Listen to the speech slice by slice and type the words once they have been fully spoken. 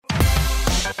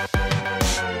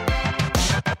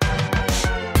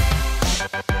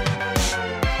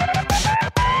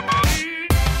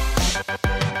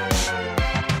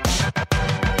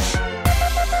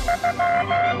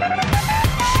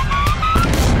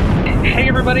Hey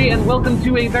everybody, and welcome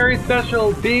to a very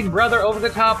special Big Brother Over the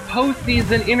Top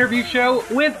postseason interview show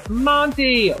with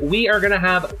Monte. We are going to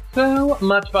have so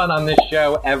much fun on this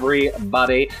show,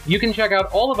 everybody. You can check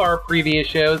out all of our previous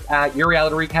shows at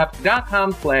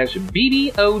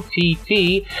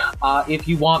yourrealityrecaps.com/BBOTT if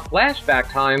you want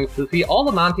flashback times to see all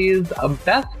of Monte's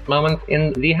best moments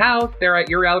in the house. They're at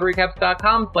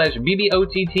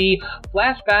yourrealityrecaps.com/BBOTT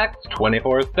flashbacks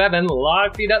 24/7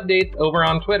 live feed updates over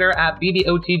on Twitter at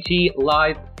BBOTT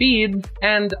live feeds.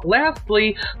 And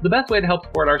lastly, the best way to help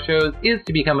support our shows is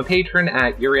to become a patron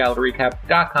at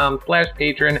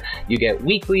yourrealityrecaps.com/patron. You get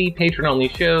weekly patron-only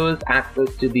shows,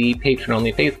 access to the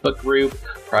patron-only Facebook group,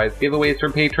 prize giveaways for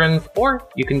patrons, or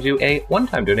you can do a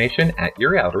one-time donation at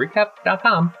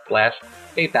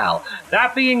yourrealityrecaps.com/PayPal.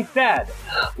 That being said,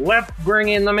 let's bring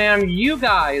in the man you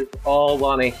guys all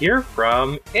want to hear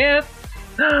from. It's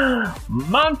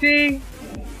Monte.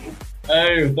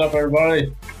 Hey, what's up,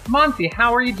 everybody? Monte,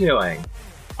 how are you doing?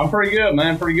 I'm pretty good,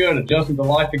 man. Pretty good. Adjusting to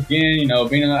life again. You know,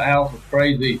 being in that house was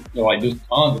crazy. Like, just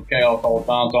tons of chaos all the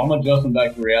time. So I'm adjusting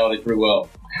back to reality pretty well.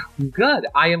 Good.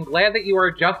 I am glad that you are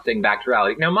adjusting back to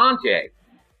reality. Now, Monte,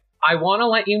 I want to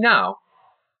let you know,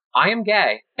 I am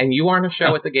gay, and you are on a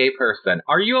show with a gay person.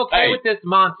 Are you okay with this,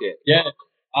 Monte? Yeah,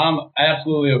 I'm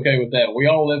absolutely okay with that. We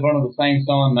all live under the same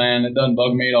sun, man. It doesn't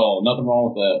bug me at all. Nothing wrong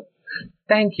with that.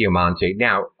 Thank you, Monte.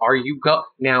 Now,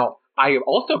 Now, I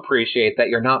also appreciate that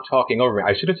you're not talking over me.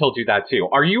 I should have told you that, too.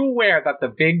 Are you aware that the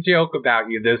big joke about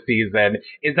you this season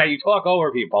is that you talk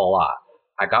over people a lot?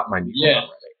 I got my new Yes.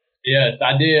 Yes,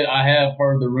 I did. I have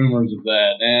heard the rumors of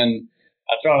that, and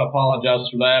I try to apologize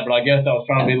for that, but I guess I was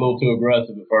trying to be a little too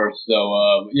aggressive at first.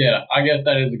 So, yeah, I guess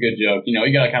that is a good joke. You know,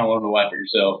 you got to kind of learn to laugh at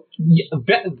yourself. Yeah,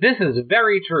 this is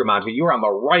very true, Monte. You are on the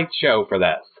right show for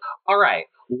this. All right.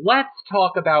 Let's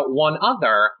talk about one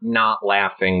other not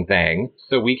laughing thing,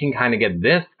 so we can kind of get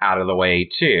this out of the way,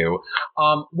 too.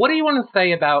 What do you want to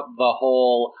say about the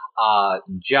whole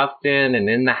Justin and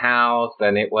in the house,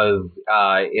 and it was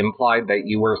implied that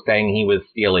you were saying he was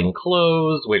stealing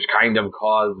clothes, which kind of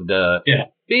caused a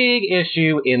big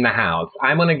issue in the house.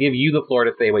 I'm going to give you the floor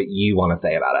to say what you want to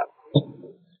say about it.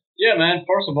 Yeah, man.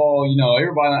 First of all, you know,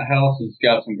 everybody in that house has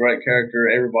got some great character.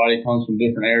 Everybody comes from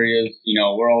different areas. You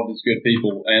know, we're all just good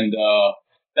people. And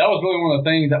that was really one of the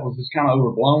things that was just kind of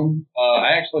overblown.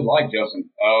 I actually like Justin.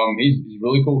 He's a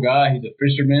really coal guy. He's a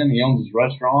fisherman. He owns his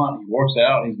restaurant. He works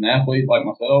out. He's an athlete like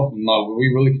myself. And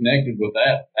we really connected with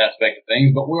that aspect of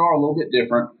things. But we are a little bit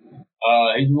different.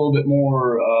 He's a little bit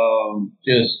more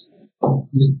just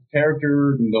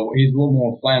character. And he's a little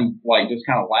more just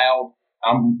kind of loud.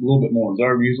 I'm a little bit more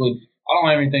reserved usually. I don't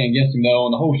have anything against him, though.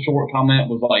 And the whole short comment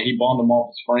was like he bonded him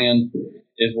off his friend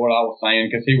is what I was saying,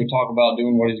 because he would talk about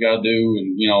doing what he's got to do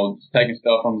and, you know, taking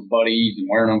stuff from his buddies and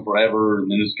wearing them forever. And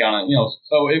then just kind of, you know,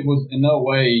 so it was in no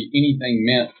way anything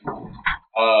meant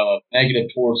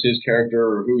negative towards his character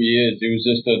or who he is. It was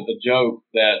just a joke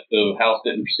that the house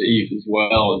didn't receive as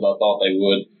well as I thought they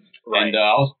would. Right. And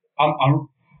I'm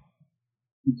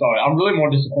sorry, I'm really more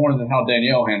disappointed in how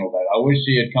Danielle handled that. I wish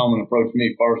she had come and approached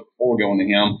me first before going to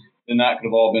him. Then that could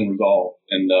have all been resolved.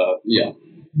 And, yeah.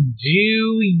 Do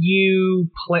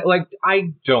you play,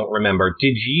 I don't remember.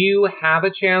 Did you have a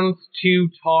chance to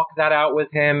talk that out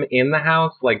with him in the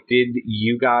house? Like, did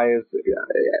you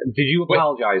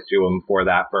apologize to him for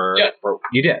that?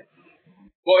 You did?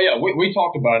 Well, yeah, we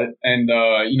talked about it. And,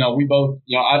 you know, we both,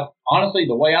 you know, honestly,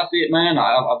 the way I see it, man,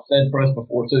 I've said press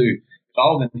before, too. If I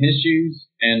was in his shoes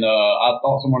and I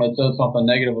thought someone had said something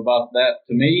negative about that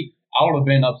to me, I would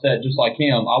have been upset just like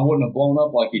him. I wouldn't have blown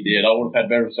up like he did. I would have had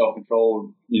better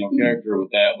self-control, you know, character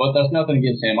with that. But that's nothing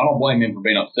against him. I don't blame him for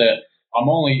being upset.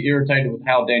 I'm only irritated with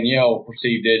how Danielle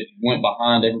perceived it, went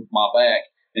behind my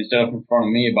back instead of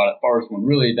confronting me about it first, when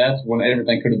really that's when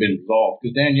everything could have been resolved.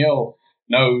 Because Danielle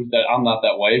knows that I'm not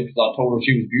that way, because I told her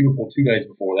she was beautiful 2 days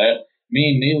before that.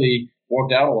 Me and Neely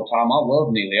worked out all the time. I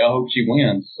love Neely. I hope she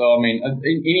wins. So, I mean,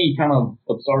 any kind of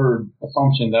absurd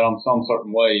assumption that I'm some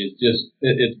certain way is just,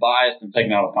 it's biased and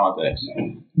taken out of context.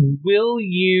 Will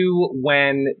you,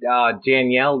 when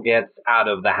Danielle gets out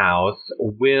of the house,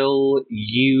 will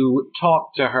you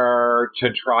talk to her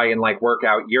to try and, work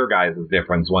out your guys'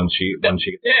 difference once she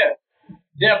Yeah.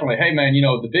 Definitely. Hey, man, you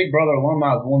know, the Big Brother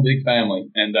alumni is one big family.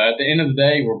 And at the end of the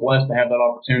day, we're blessed to have that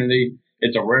opportunity.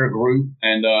 It's a rare group,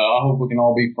 and I hope we can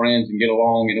all be friends and get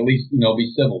along and at least, you know, be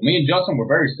civil. Me and Justin were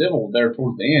very civil there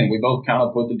towards the end. We both kind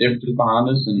of put the differences behind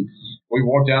us, and we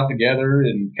worked out together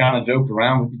and kind of joked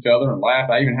around with each other and laughed.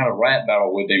 I even had a rap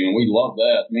battle with him, and we loved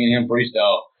that. Me and him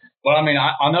freestyle. But, I mean,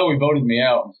 I know he voted me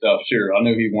out and stuff, sure. I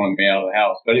knew he wanted me out of the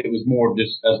house, but it was more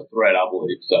just as a threat, I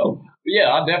believe. So, but yeah,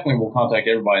 I definitely will contact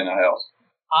everybody in the house.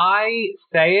 I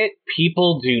say it,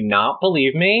 people do not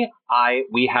believe me.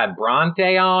 We had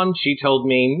Bronte on. She told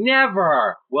me,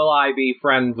 never will I be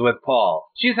friends with Paul.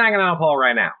 She's hanging out with Paul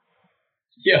right now.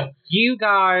 Yeah. You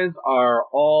guys are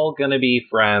all going to be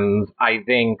friends. I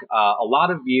think a lot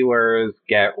of viewers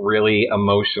get really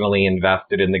emotionally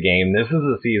invested in the game. This is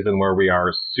a season where we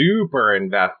are super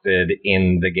invested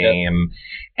in the game.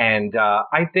 Yep. And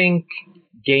I think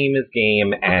game is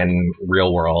game and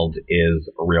real world is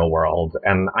real world.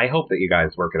 And I hope that you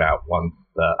guys work it out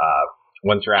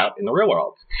once you're out in the real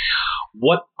world.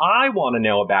 What I want to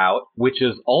know about, which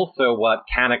is also what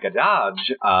Kanika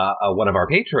Dodge, one of our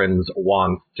patrons,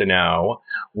 wants to know,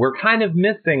 we're kind of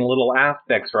missing little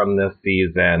aspects from this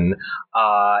season,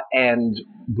 and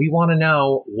we want to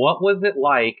know, what was it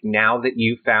like now that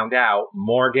you found out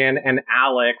Morgan and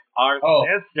Alex are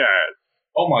sisters?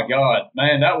 Oh my God,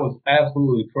 man, that was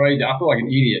absolutely crazy. I feel like an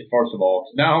idiot, first of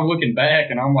all. Now I'm looking back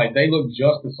and I'm like, they look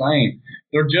just the same.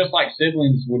 They're just like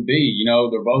siblings would be. You know,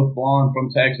 they're both blonde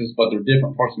from Texas, but they're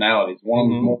different personalities.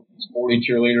 One was more sporty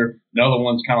cheerleader. Another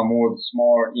one's kind of more the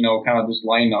smart, you know, kind of just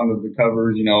laying under the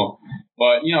covers, you know.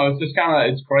 But, you know, it's just kind of,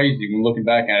 it's crazy when looking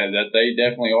back at it that they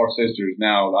definitely are sisters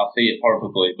now. I see it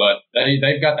perfectly. But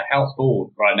they've got the house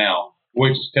full right now,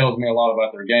 which tells me a lot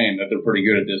about their game, that they're pretty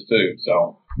good at this too,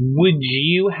 so. Would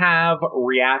you have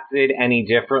reacted any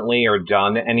differently or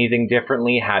done anything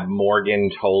differently had Morgan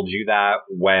told you that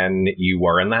when you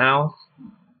were in the house?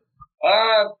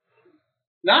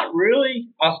 Not really.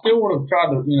 I still would have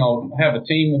tried to, you know, have a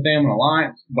team with them, an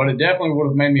alliance, but it definitely would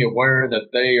have made me aware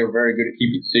that they are very good at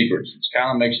keeping secrets, which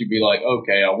kind of makes you be like,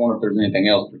 okay, I wonder if there's anything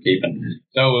else they're keeping.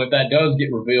 So if that does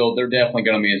get revealed, they're definitely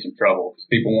going to be in some trouble because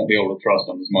people won't be able to trust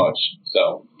them as much.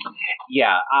 So.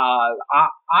 Yeah,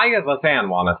 I as a fan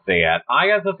want to see it.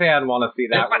 I as a fan want to see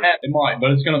that. It might,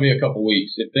 but it's going to be a couple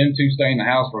weeks. If them two stay in the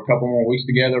house for a couple more weeks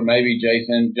together, maybe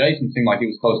Jason seemed like he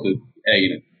was close to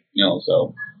egging it, you know,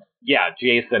 so. Yeah,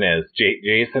 Jason is.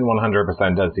 Jason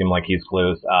 100% does seem like he's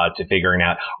close to figuring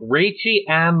out. Rachie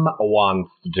M wants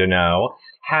to know,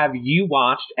 have you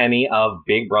watched any of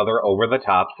Big Brother Over the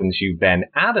Top since you've been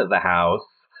out of the house?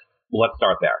 Let's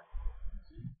start there.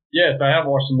 Yes, I have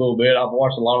watched a little bit. I've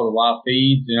watched a lot of the live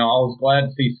feeds. You know, I was glad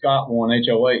to see Scott won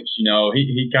HOH. You know,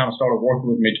 he kind of started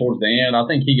working with me towards the end. I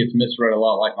think he gets misread a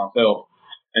lot like myself.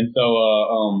 And so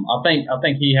I think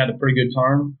he had a pretty good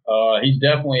turn. He's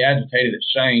definitely agitated at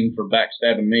Shane for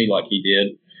backstabbing me like he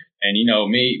did. And, you know,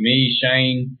 me,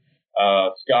 Shane,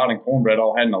 Scott, and Cornbread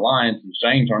all had an alliance, and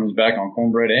Shane turned his back on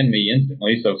Cornbread and me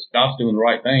instantly. So Scott's doing the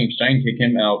right thing. Shane kicked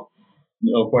him out,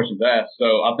 no questions asked.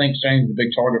 So I think Shane's a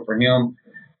big target for him.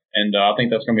 And I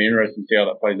think that's going to be interesting to see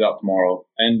how that plays out tomorrow.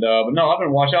 And but no, I've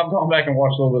gone back and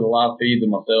watched a little bit of live feeds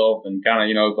of myself, and kind of,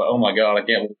 you know, it's like, oh my God, I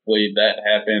can't believe that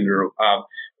happened, or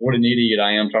what an idiot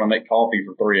I am trying to make coffee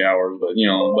for 3 hours. But you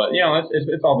know,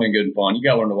 it's all been good and fun. You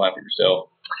got to learn to laugh at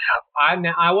yourself.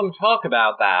 I want to talk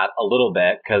about that a little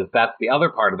bit because that's the other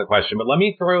part of the question. But let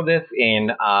me throw this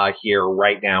in here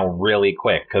right now really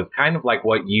quick, because kind of like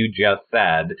what you just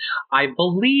said, I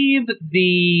believe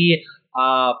the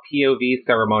POV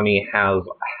ceremony has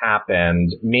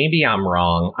happened. Maybe I'm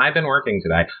wrong. I've been working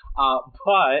today.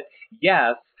 But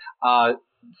yes,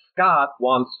 Scott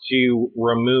wants to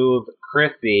remove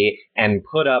Chrissy and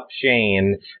put up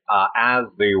Shane as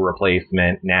the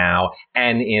replacement now,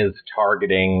 and is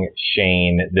targeting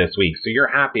Shane this week. So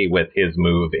you're happy with his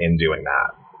move in doing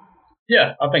that?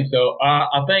 Yeah, I think so.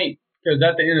 I think because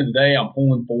at the end of the day, I'm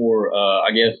pulling for,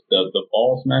 I guess, the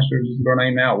Ball Smashers is their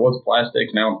name now. It was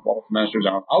Plastics, now it's Ball Smashers.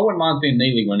 I wouldn't mind seeing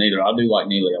Neely win either. I do like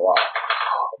Neely a lot.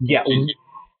 Yeah,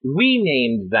 we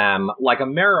named them, like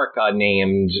America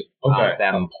named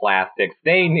them Plastics.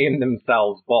 They named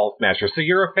themselves Ball Smashers. So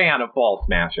you're a fan of Ball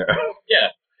Smashers.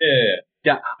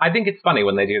 Yeah, I think it's funny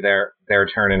when they do their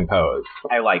turn and pose.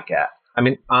 I like it. I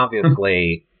mean,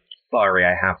 obviously... Sorry,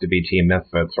 I have to be Team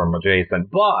Misfits from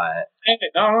Jason, but...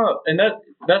 No, and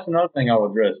that's another thing I'll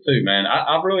address too, man.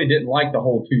 I really didn't like the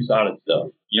whole two-sided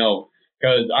stuff, you know,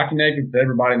 because I connected with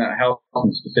everybody in that house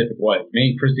in a specific way.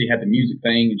 Me and Christy had the music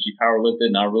thing, and she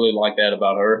power-lifted, and I really liked that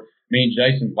about her. Me and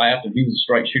Jason laughed, and he was a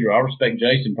straight shooter. I respect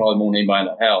Jason probably more than anybody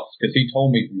in that house, because he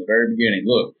told me from the very beginning,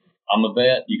 look, I'm a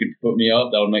vet. You could put me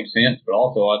up. That would make sense. But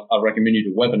also, I recommend you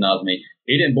to weaponize me.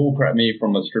 He didn't bullcrap me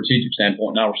from a strategic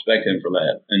standpoint, and I respect him for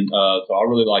that. And so I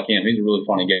really like him. He's a really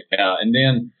funny guy. And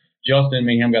then Justin,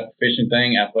 me and him got the fishing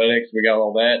thing, athletics. We got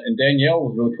all that. And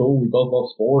Danielle was really cool. We both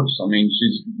love sports. I mean,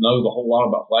 she knows a whole lot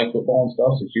about flag football and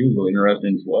stuff, so she was really interested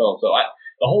in as well. So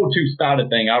the whole two-sided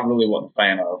thing, I really wasn't a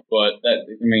fan of. But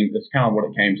that's kind of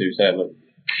what it came to, sadly.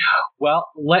 Well,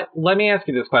 let me ask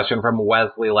you this question from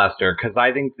Wesley Lester, because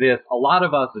I think a lot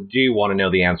of us do want to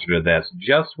know the answer to this.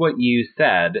 Just what you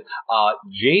said,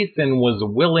 Jason was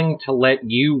willing to let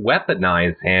you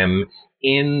weaponize him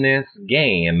in this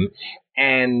game,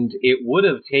 and it would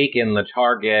have taken the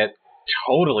target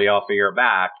totally off of your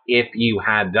back if you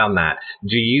had done that.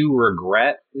 Do you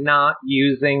regret not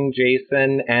using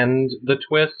Jason and the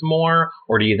twist more,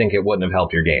 or do you think it wouldn't have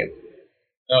helped your game?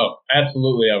 Oh,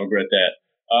 absolutely, I regret that.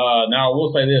 Now, I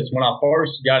will say this. When I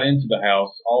first got into the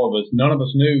house, none of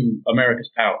us knew America's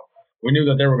Power. We knew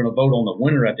that they were going to vote on the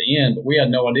winner at the end, but we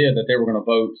had no idea that they were going to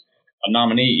vote a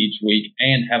nominee each week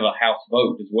and have a house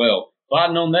vote as well. If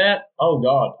I'd known that, oh,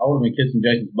 God, I would have been kissing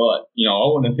Jason's butt. I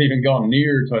wouldn't have even gone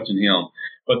near touching him.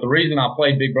 But the reason I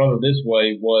played Big Brother this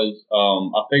way was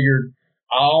I figured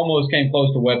I almost came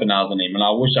close to weaponizing him, and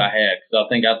I wish I had, because I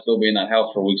think I'd still be in that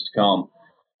house for weeks to come.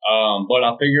 But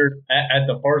I figured at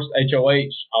the first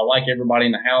HOH, I like everybody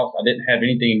in the house. I didn't have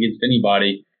anything against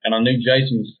anybody, and I knew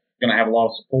Jason was going to have a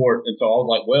lot of support. And so I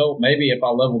was like, well, maybe if I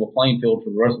level the playing field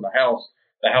for the rest of the house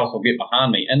will get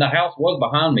behind me. And the house was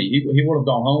behind me. He would have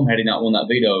gone home had he not won that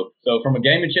veto. So from a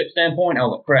gamemanship standpoint, I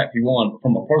was like, crap, he won. But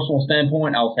from a personal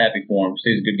standpoint, I was happy for him because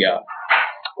he's a good guy.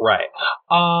 Right.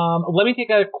 Let me take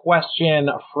a question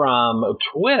from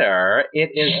Twitter.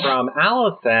 It is from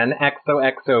Allison,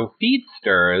 XOXO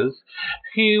Feedsters,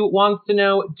 who wants to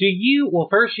know,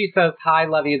 first she says, hi,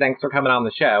 love you, thanks for coming on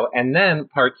the show. And then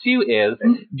part 2 is,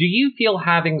 do you feel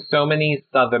having so many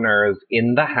Southerners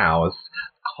in the house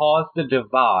caused a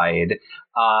divide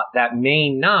that may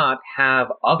not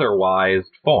have otherwise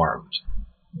formed?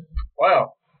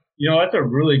 Wow. That's a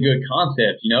really good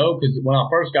concept, because when I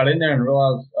first got in there and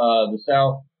realized the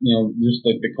South, just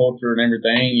the culture and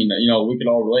everything, we could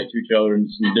all relate to each other in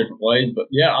some different ways.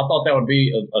 But, yeah, I thought that would be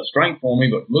a strength for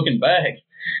me. But looking back,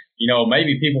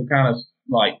 maybe people kind of,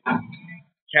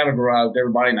 categorized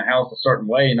everybody in the house a certain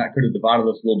way, and that could have divided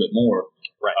us a little bit more.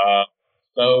 Right.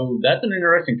 So that's an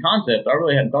interesting concept. I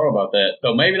really hadn't thought about that.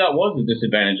 So maybe that was a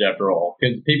disadvantage after all,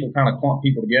 because people kind of clump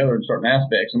people together in certain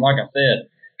aspects. And like I said,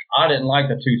 I didn't like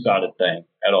the two-sided thing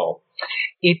at all.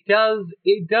 It does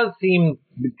seem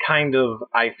kind of,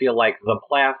 I feel like the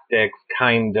plastics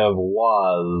kind of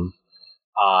was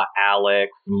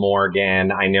Alex,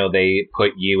 Morgan. I know they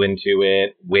put you into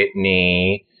it,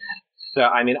 Whitney. So,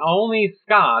 I mean, only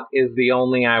Scott is the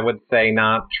only, I would say,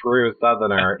 not true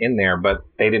Southerner in there, but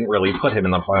they didn't really put him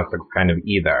in the plastics kind of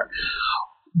either.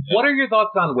 What are your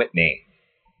thoughts on Whitney?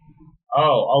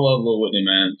 Oh, I love Lil Whitney,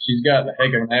 man. She's got the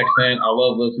heck of an accent. I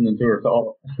love listening to her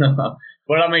talk.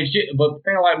 But I mean, the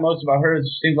thing I like most about her is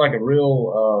she seems like a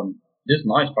real, just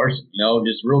nice person,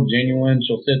 just real genuine.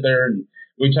 She'll sit there and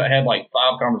we had like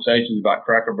 5 conversations about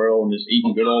Cracker Barrel and just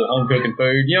eating good old home cooking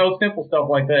food, simple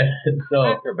stuff like that.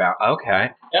 So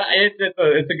okay. Yeah, it's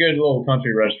a good little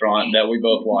country restaurant that we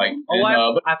both like.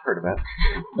 Oh, I've heard of it.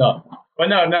 But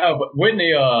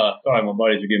Whitney, sorry, my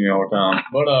buddies are giving me a hard time.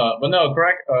 But no,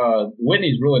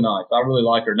 Whitney's really nice. I really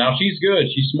like her. Now, she's good.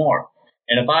 She's smart.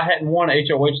 And if I hadn't won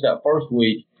HOH that first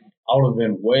week, I would have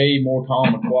been way more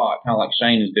calm and quiet, kind of like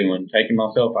Shane is doing, taking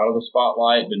myself out of the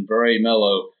spotlight, been very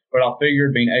mellow. But I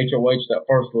figured being HOH that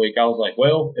first week, I was like,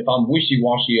 well, if I'm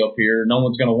wishy-washy up here, no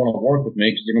one's going to want to work with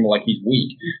me because they're going to be like, he's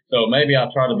weak. So maybe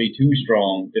I try to be too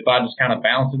strong. If I just kind of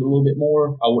bounce it a little bit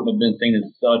more, I wouldn't have been seen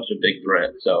as such a big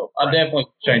threat. So I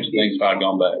definitely changed things if I had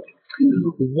gone back.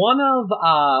 One of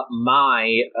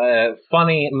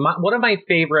one of my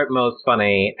favorite, most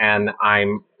funny, and I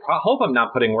hope I'm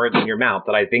not putting words in your mouth,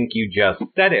 that I think you just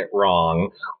said it wrong,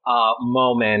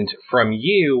 moment from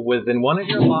you was in one of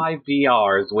your live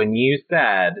DRs when you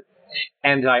said,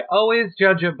 and I always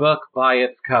judge a book by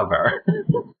its cover.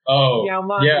 Oh, yeah,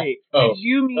 Monte, did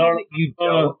you mean that you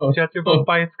don't judge a book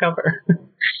by its cover?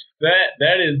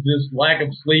 That is just lack of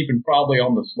sleep and probably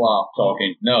on the slop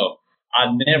talking. No, I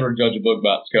never judge a book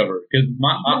by its cover because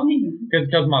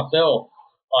myself,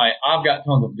 I've got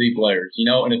tons of deep layers,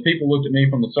 and if people looked at me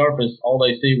from the surface, all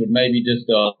they see would maybe just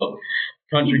a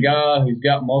country guy who's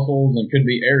got muscles and could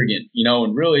be arrogant,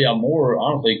 and really I'm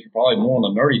probably more on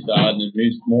the nerdy side and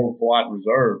who's more quiet and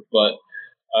reserved. But,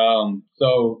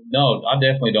 so no, I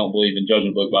definitely don't believe in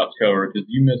judging a book by its cover because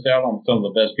you miss out on some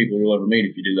of the best people you'll ever meet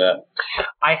if you do that.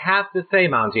 I have to say,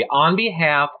 Monte, on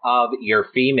behalf of your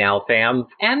female fans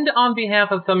and on behalf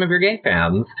of some of your gay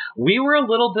fans, we were a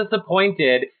little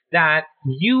disappointed that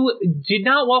you did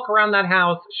not walk around that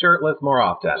house shirtless more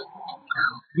often.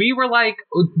 We were like,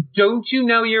 don't you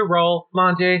know your role,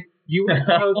 Monte? You were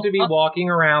supposed to be walking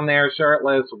around there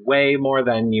shirtless way more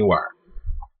than you were.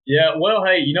 Yeah, well,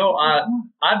 hey,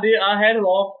 I had it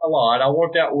off a lot. I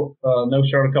worked out with no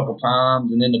shirt a couple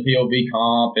times, and then the POV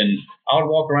comp, and I would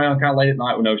walk around kind of late at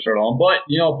night with no shirt on. But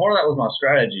part of that was my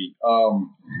strategy.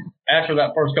 After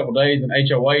that first couple of days in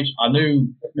HOH, I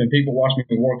knew when people watched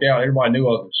me work out, everybody knew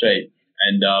I was in shape,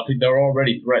 and they were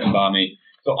already threatened by me.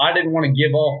 So I didn't want to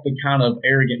give off the kind of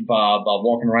arrogant vibe by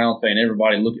walking around saying,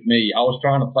 "Everybody, look at me." I was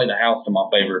trying to play the house to my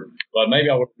favor, but maybe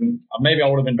I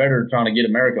would have been better trying to get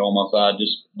America on my side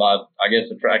just by, I guess,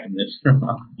 attractiveness.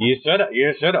 You should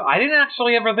have. I didn't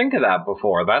actually ever think of that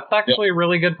before. That's actually a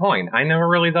really good point. I never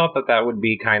really thought that would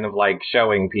be kind of like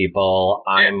showing people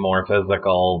I'm more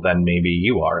physical than maybe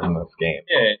you are in this game.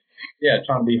 Yeah,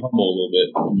 trying to be humble a little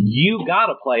bit. You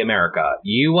gotta play America.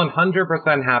 You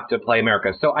 100% have to play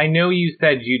America. So I know you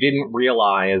said you didn't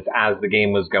realize as the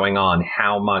game was going on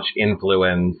how much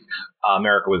influence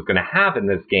America was going to have in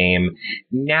this game.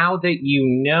 Now that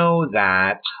you know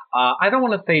that, I don't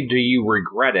want to say do you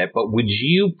regret it, but would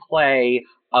you play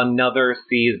another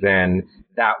season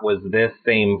that was this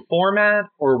same format,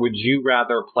 or would you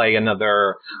rather play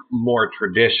another more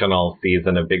traditional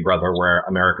season of Big Brother where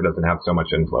America doesn't have so much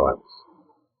influence?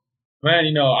 Man,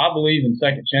 I believe in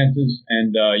second chances,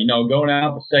 and going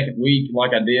out the second week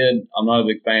like I did, I'm not a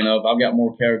big fan of. I've got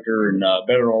more character and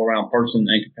better all-around person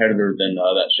and competitor than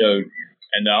that showed,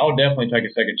 and I would definitely take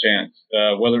a second chance,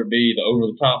 whether it be the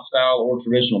over-the-top style or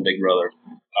traditional Big Brother.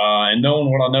 And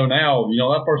knowing what I know now,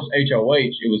 that first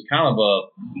HOH, it was kind of a,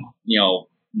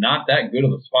 not that good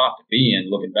of a spot to be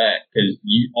in looking back, because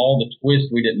all the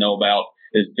twists we didn't know about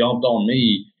is dumped on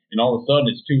me. And all of a sudden,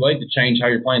 it's too late to change how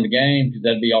you're playing the game because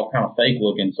that'd be all kind of fake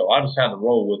looking. So I just had to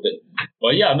roll with it.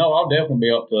 But yeah, no, I'll definitely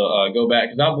be up to go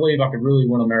back because I believe I could really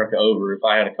win America over if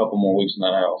I had a couple more weeks in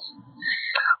that house.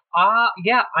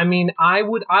 Yeah, I mean, I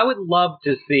would love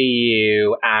to see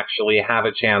you actually have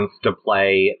a chance to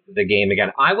play the game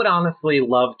again. I would honestly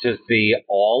love to see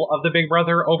all of the Big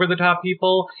Brother over the top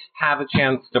people have a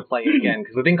chance to play again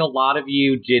because I think a lot of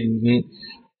you didn't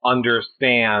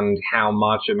understand how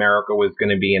much America was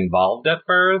going to be involved at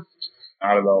first.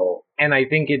 Not at all. And I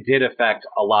think it did affect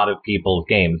a lot of people's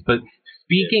games. But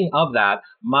speaking of that,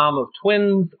 Mom of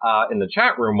Twins in the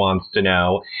chat room wants to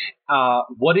know,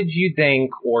 what did you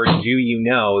think, or do you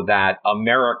know that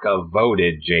America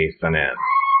voted Jason in?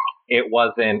 It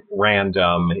wasn't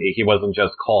random. He wasn't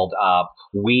just called up.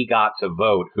 We got to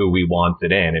vote who we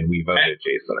wanted in, and we voted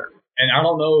Jason in. And I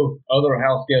don't know if other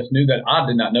house guests knew that. I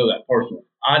did not know that personally.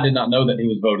 I did not know that he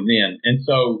was voted in. And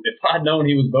so if I'd known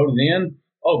he was voted in,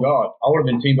 oh, God, I would have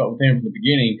been teamed up with him from the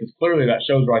beginning because clearly that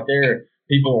shows right there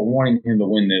people are wanting him to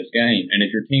win this game. And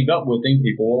if you're teamed up with him,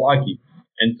 people will like you.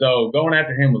 And so going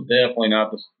after him was definitely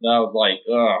not I was like,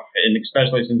 ugh. And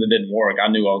especially since it didn't work, I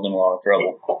knew I was in a lot of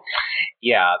trouble.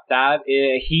 Yeah,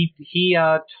 he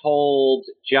told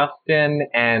Justin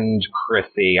and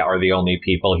Chrissy are the only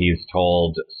people he's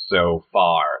told so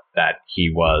far that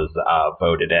he was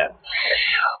voted in.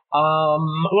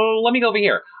 Let me go over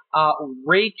here.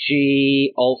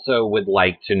 Rachie also would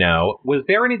like to know, was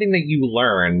there anything that you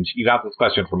learned? You got this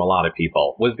question from a lot of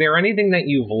people. Was there anything that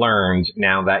you've learned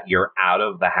now that you're out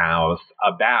of the house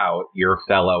about your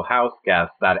fellow house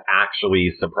guests that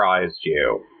actually surprised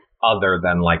you, other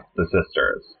than like the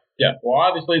sisters? Yeah, well,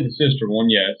 obviously the sister one,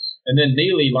 yes. And then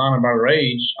Neely, lying about her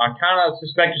age, I kind of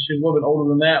suspected she was a little bit older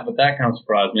than that, but that kind of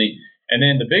surprised me. And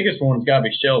then the biggest one's got to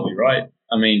be Shelby, right?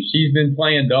 I mean, she's been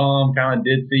playing dumb, kind of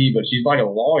ditzy, but she's like a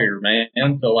lawyer, man.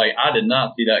 So, like, I did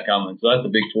not see that coming. So that's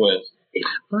a big twist.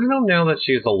 I don't know that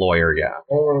she's a lawyer yet.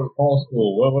 Or law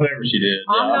school, whatever she did.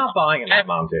 I'm not buying that,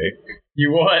 Monte.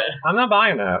 You what? I'm not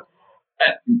buying that.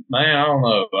 Man, I don't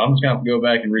know. I'm just going to have to go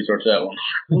back and research that one.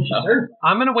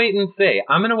 I'm going to wait and see.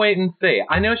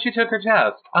 I know she took her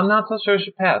test. I'm not so sure she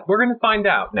passed. We're going to find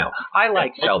out. No, I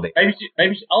like Shelby.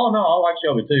 Maybe oh, no, I like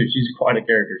Shelby, too. She's quite a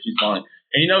character. She's funny.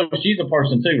 And, she's a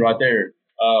person, too, right there.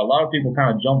 A lot of people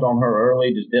kind of jumped on her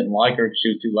early, just didn't like her because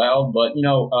she was too loud. But,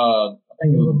 I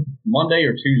think it was Monday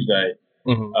or Tuesday.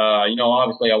 Mm-hmm.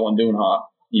 Obviously I wasn't doing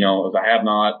hot, as a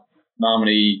have-not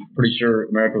nominee. Pretty sure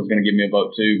America was going to give me a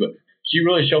vote, too. But she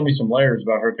really showed me some layers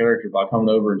about her character by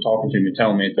coming over and talking to me and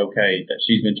telling me it's okay, that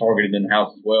she's been targeted in the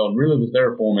house as well and really was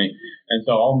there for me. And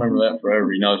so I'll remember that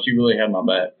forever. She really had my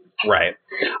back. Right.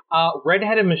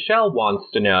 Redheaded Michelle wants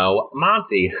to know,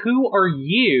 Monty, who are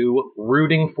you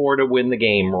rooting for to win the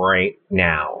game right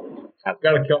now? I've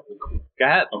got a couple. Go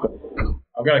ahead. Okay.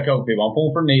 I've got a couple people. I'm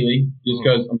pulling for Neely just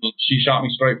because she shot me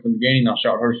straight from the beginning. I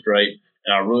shot her straight,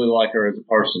 and I really like her as a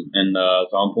person. And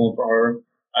so I'm pulling for her.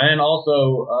 And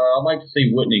also, I'd like to see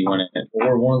Whitney win it,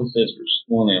 or one of the sisters,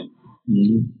 one of them.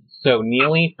 Mm-hmm. So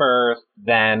Neely first,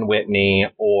 then Whitney,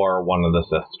 or one of the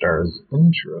sisters.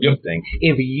 Interesting.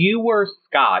 Yep. If you were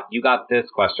Scott, you got this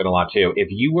question a lot too. If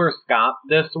you were Scott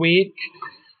this week,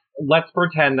 let's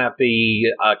pretend that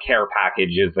the care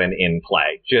package isn't in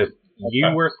play. Just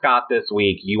you were Scott this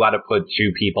week. You had to put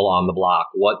 2 people on the block.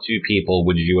 What 2 people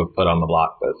would you have put on the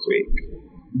block this week?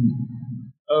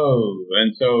 Oh,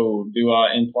 and so do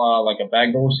I imply like a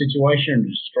backdoor situation or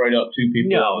just straight up 2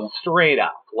 people? No, straight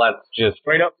up. Let's just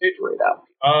straight up.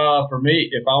 For me,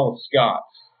 if I was Scott.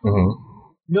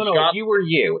 No, if you were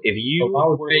you. If you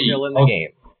were still in the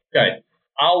game. Okay.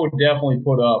 I would definitely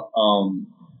put up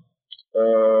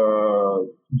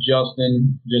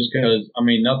Justin, just because, I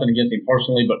mean, nothing against him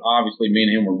personally, but obviously me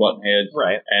and him were button heads.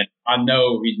 Right. And I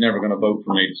know he's never going to vote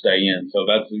for me to stay in. So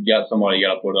that's got somebody you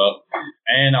got to put up.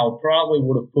 And I probably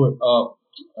would have put up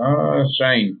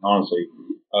Shane, honestly.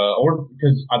 Or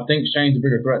because I think Shane's a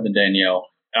bigger threat than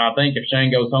Danielle. And I think if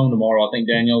Shane goes home tomorrow, I think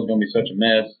Danielle's going to be such a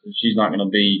mess that she's not going to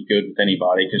be good with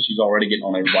anybody because she's already getting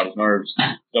on everybody's nerves.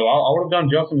 So I would have done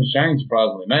Justin and Shane,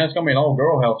 surprisingly. Man, it's going to be an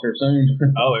all-girl house here soon.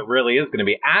 Oh, it really is going to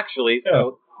be. Actually,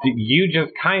 so you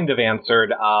just kind of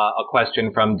answered a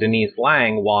question from Denise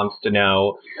Lang wants to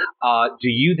know,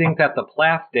 do you think that the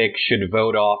plastic should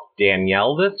vote off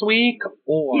Danielle this week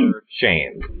or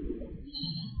Shane?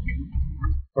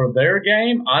 For their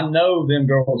game, I know them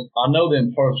girls. I know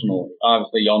them personally.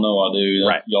 Obviously, y'all know I do.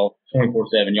 Right. Y'all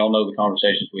 24/7. Y'all know the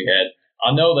conversations we had.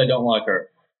 I know they don't like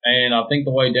her. And I think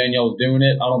the way Danielle's doing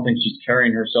it, I don't think she's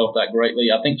carrying herself that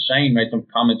greatly. I think Shane made some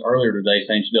comments earlier today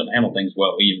saying she doesn't handle things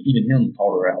well. Even him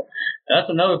called her out. And that's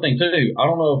another thing, too. I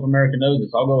don't know if America knows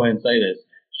this. I'll go ahead and say this.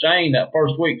 Shane, that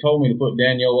first week, told me to put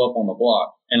Danielle up on the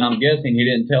block. And I'm guessing he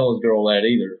didn't tell his girl that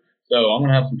either. So I'm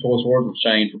going to have some choice words with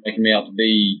Shane for making me out to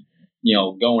be,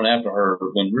 going after her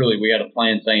when really we had a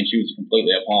plan saying she was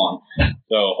completely a pawn.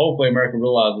 So hopefully America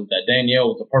realizes that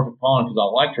Danielle was a perfect pawn because I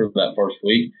liked her that first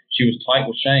week. She was tight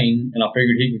with Shane, and I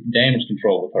figured he could damage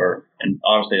control with her, and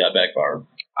obviously that backfired.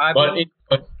 Yeah. Go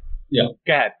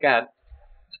ahead.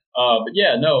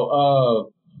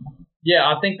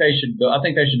 I think they should. I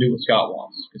think they should do what Scott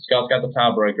wants because Scott's got the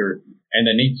tiebreaker, and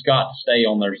they need Scott to stay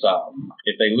on their side.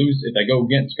 If they go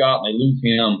against Scott and they lose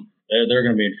him, they're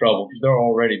going to be in trouble because they're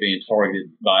already being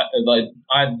targeted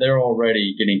they're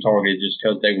already getting targeted just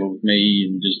because they were with me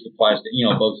and just the plastic,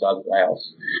 both sides of the house.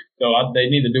 So they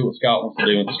need to do what Scott wants to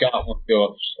do, and Scott wants to go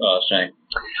up Shane.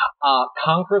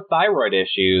 Conquer Thyroid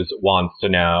Issues wants to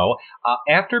know,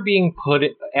 after being put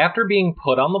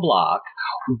on the block,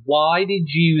 why did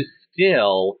you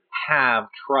still have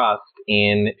trust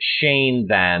in Shane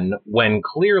then when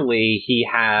clearly he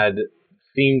had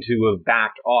seem to have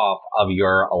backed off of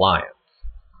your alliance?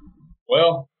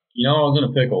 Well, I was in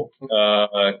a pickle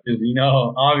because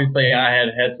obviously I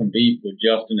had some beef with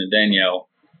Justin and Danielle,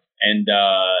 and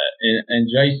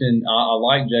Jason. I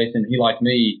like Jason, he liked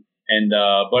me, and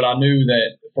but I knew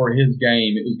that for his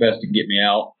game it was best to get me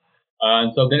out,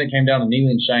 and so then it came down to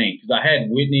Neely and Shane because I had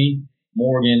Whitney,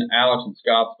 Morgan, Alex, and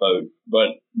Scott's vote,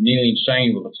 but Neely and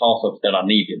Shane were the toss-ups that I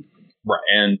needed. Right.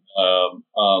 And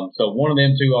so one of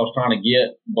them two I was trying to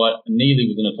get, but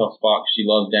Neely was in a tough spot because she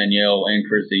loves Danielle and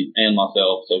Chrissy and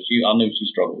myself, so I knew she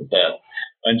struggled with that.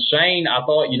 And Shane, I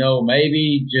thought,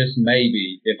 maybe, just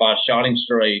maybe, if I shot him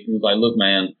straight, he was like, look,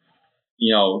 man,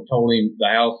 told him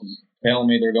the house is telling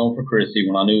me they're going for Chrissy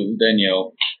when I knew it was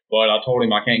Danielle. But I told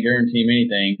him I can't guarantee him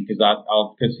anything because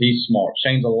he's smart.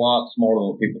 Shane's a lot smarter than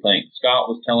what people think. Scott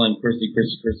was telling Chrissy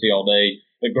all day.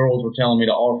 The girls were telling me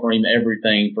to offer him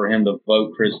everything for him to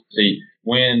vote Chrissy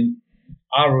when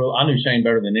I knew Shane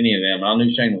better than any of them. And I knew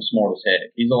Shane was smart as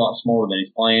heck. He's a lot smarter than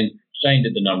he's playing. Shane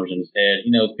did the numbers in his head. He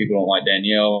knows people don't like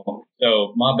Danielle.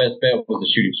 So my best bet was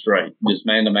to shoot him straight. Just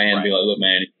man to man, be like, look,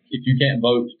 man, if you can't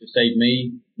vote to save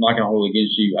me, I'm not going to hold it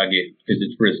against you. I get it because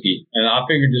it's risky. And I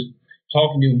figured just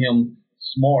talking to him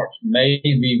smart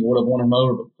maybe would have won him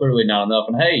over, but clearly not enough.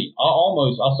 And hey, I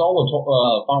saw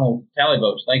the final tally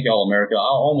votes. Thank y'all, America.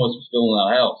 I almost was still in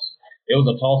that house. It was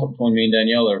a toss-up between me and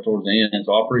Danielle there towards the end,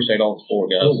 so I appreciate all the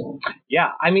support, guys.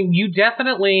 Yeah, I mean, you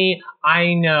definitely,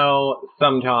 I know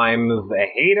sometimes the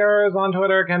haters on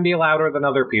Twitter can be louder than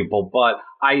other people, but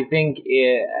I think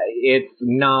it's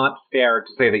not fair to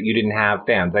say that you didn't have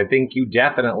fans. I think you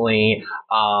definitely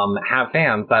have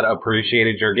fans that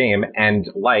appreciated your game and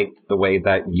liked the way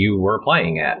that you were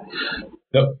playing it.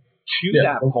 Yep. To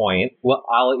that point, I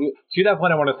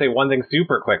want to say one thing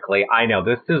super quickly. I know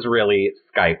this is really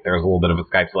Skype. There's a little bit of a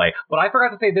Skype delay, but I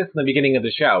forgot to say this in the beginning of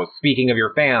the show. Speaking of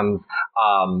your fans,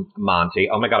 Monte.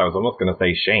 Oh my God, I was almost going to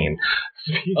say Shane.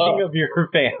 Speaking of your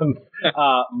fans,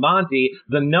 Monte,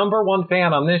 the number one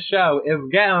fan on this show is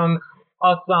again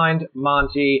a signed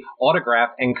Monte autograph.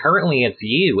 And currently it's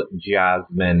you,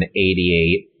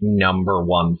 Jasmine88,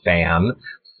 #1 fan.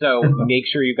 So make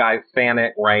sure you guys fan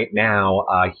it right now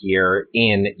here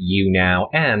in YouNow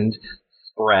and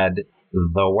spread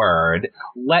the word.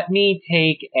 Let me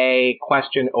take a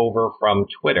question over from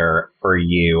Twitter for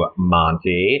you,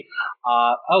 Monte.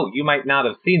 You might not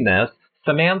have seen this.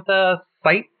 Samantha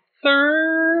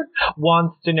Seitzer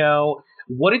wants to know,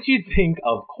 what did you think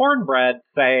of Cornbread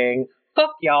saying,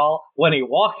 "Fuck y'all," when he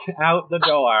walked out the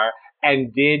door?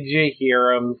 And did you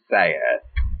hear him say it?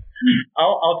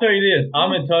 I'll tell you this.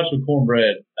 I'm in touch with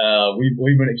Cornbread.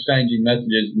 We've been exchanging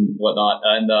messages and whatnot,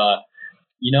 and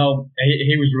he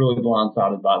was really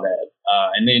blindsided by that.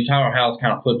 And the entire house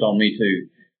kind of flipped on me too.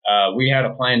 We had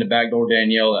a plan to backdoor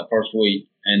Danielle that first week,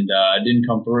 and it didn't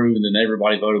come through. And then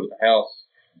everybody voted with the house.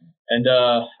 And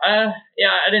I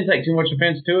didn't take too much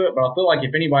offense to it, but I feel like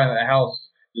if anybody in the house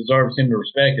deserves him to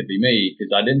respect, it'd be me, because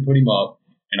I didn't put him up.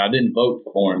 And I didn't vote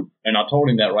for him. And I told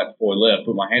him that right before he left.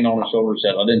 Put my hand on his shoulder and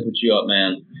said, "I didn't put you up,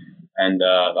 man. And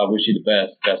I wish you the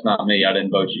best. That's not me. I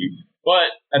didn't vote you."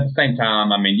 But at the same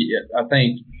time, I mean, I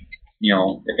think,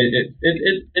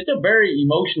 it's a very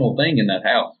emotional thing in that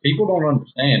house. People don't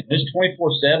understand. It's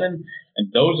 24/7,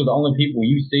 and those are the only people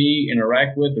you see,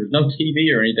 interact with. There's no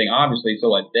TV or anything, obviously. So,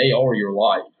 like, they are your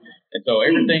life. And so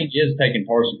everything is taken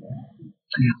personally.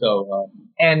 So,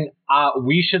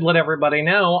 we should let everybody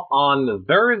know on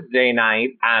Thursday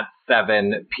night at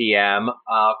 7 p.m.,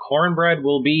 Cornbread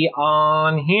will be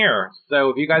on here. So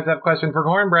if you guys have questions for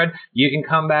Cornbread, you can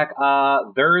come back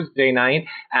Thursday night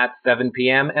at 7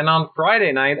 p.m. And on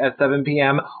Friday night at 7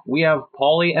 p.m., we have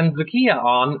Paulie and Zakia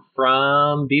on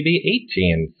from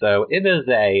BB18. So it is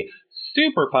a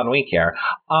super fun week here.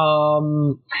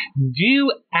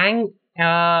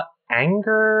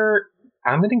 Anger...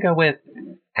 I'm going to go with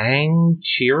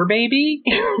Cheer Baby.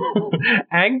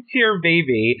 Cheer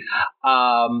Baby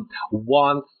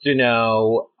wants to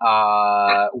know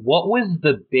what was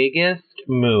the biggest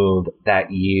move that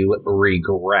you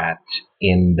regret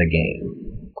in the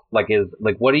game? What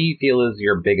do you feel is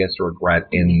your biggest regret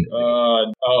in?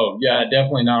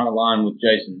 Definitely not aligned with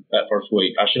Jason that first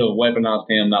week. I should have weaponized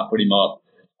him, not put him up.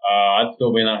 I'd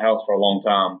still be in that house for a long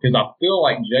time, because I feel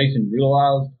like Jason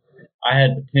realized I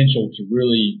had potential to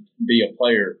really be a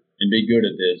player and be good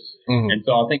at this. Mm-hmm. And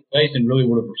so I think Jason really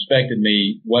would have respected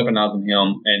me weaponizing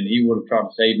him, and he would have tried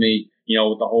to save me,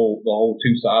 with the whole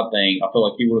two-side thing. I feel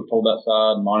like he would have told that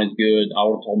side, Monty's good. I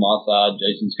would have told my side,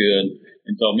 Jason's good.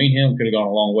 And so me and him could have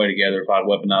gone a long way together if I'd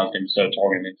weaponized him instead of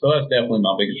targeting him. So that's definitely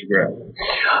my biggest regret.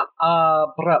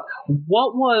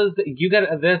 What was, you get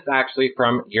this actually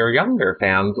from your younger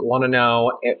fans, want to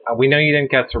know, we know you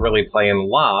didn't get to really play in a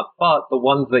lot, but the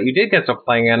ones that you did get to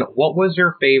play in, what was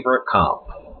your favorite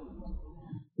comp?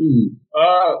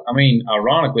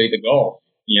 Ironically, the golf.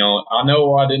 I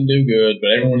know I didn't do good,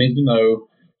 but everyone needs to know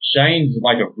Shane's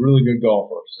like a really good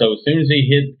golfer. So as soon as he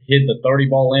hit the 30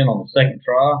 ball in on the second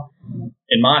try,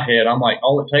 in my head, I'm like,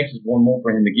 all it takes is one more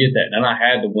for him to get that. And I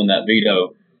had to win that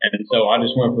veto. And so I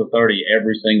just went for the 30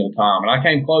 every single time. And I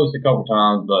came close a couple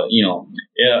times, but,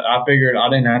 I figured I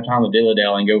didn't have time to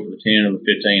dilly-dally and go for the 10 or the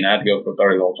 15. I had to go for the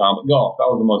 30 the whole time. But golf, that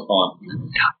was the most fun.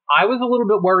 I was a little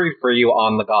bit worried for you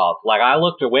on the golf. I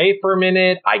looked away for a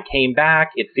minute. I came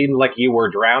back. It seemed like you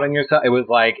were drowning yourself. It was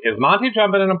like, is Monte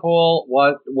jumping in a pool?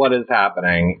 What is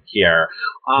happening here?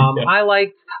 I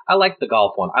liked the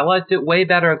golf one. I liked it way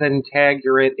better than Tag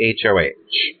You're It HOH.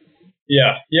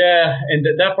 Yeah, and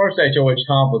that first HOH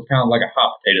comp was kind of like a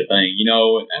hot potato thing,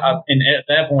 and at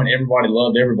that point, everybody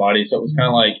loved everybody, so it was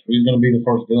kind of like, who's going to be the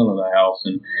first villain of the house,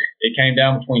 and it came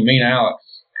down between me and Alex,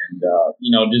 and,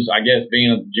 just, I guess,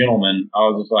 being a gentleman, I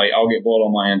was just like, I'll get blood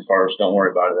on my hands first, don't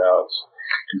worry about it, Alex,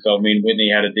 and so me and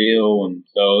Whitney had a deal, and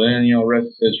so then, rest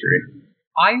is history.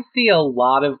 I see a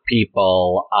lot of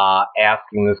people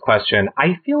asking this question.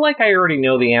 I feel like I already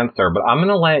know the answer, but I'm going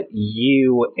to let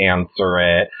you answer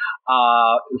it.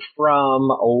 From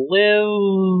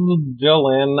Liv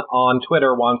Dillon on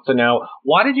Twitter wants to know,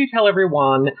 why did you tell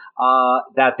everyone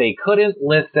that they couldn't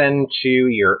listen to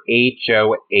your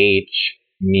HOH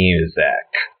music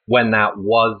when that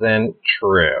wasn't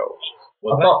true?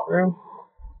 Was that true?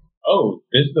 Oh,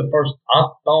 this is the first. I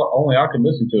thought only I could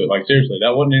listen to it. Like, seriously,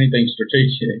 that wasn't anything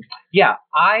strategic. Yeah,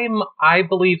 I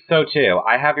believe so too.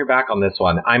 I have your back on this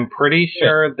one. I'm pretty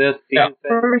sure this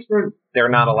season they're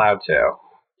not allowed to.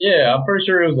 Yeah, I'm pretty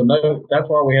sure it was a no. That's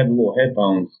why we had the little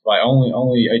headphones. Like, only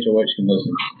HOH can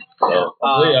listen.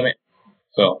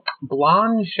 So,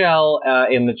 Blonde Shell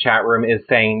in the chat room is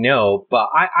saying no, but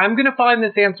I'm going to find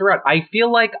this answer out. I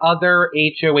feel like other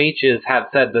HOHs have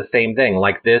said the same thing.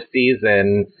 Like, this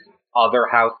season, other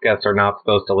house guests are not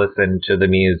supposed to listen to the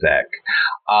music.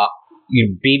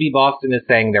 BB Boston is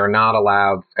saying they're not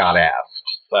allowed, Scott asked.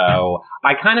 So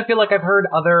I kind of feel like I've heard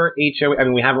other HOA, I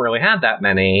mean, we haven't really had that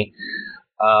many,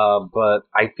 but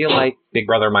I feel like Big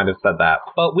Brother might have said that.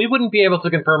 But we wouldn't be able to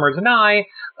confirm or deny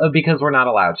because we're not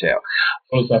allowed to.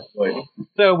 Exactly.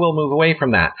 So we'll move away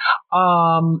from that.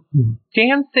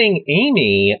 Dancing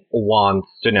Amy wants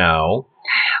to know,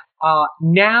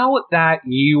 now that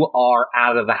you are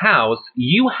out of the house,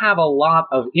 you have a lot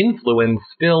of influence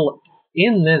still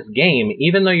in this game,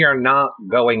 even though you're not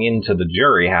going into the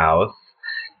jury house.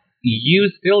 You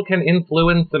still can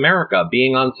influence America,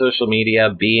 being on social media,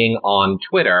 being on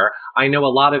Twitter. I know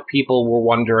a lot of people were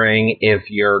wondering if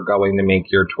you're going to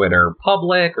make your Twitter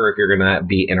public or if you're going to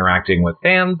be interacting with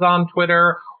fans on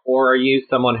Twitter, or are you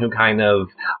someone who kind of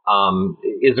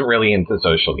isn't really into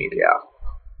social media?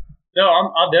 No,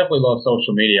 I definitely love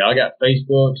social media. I got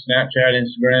Facebook, Snapchat,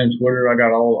 Instagram, Twitter. I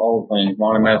got all the things,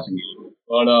 Monte, Massongill.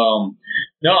 But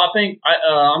no, I think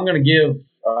I'm going to give.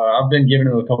 I've been giving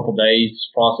it a couple days,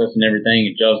 processing everything.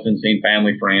 And Justin, seeing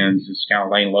family, friends, just kind of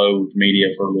laying low with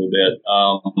media for a little bit.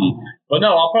 But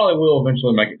no, I probably will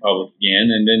eventually make it public again,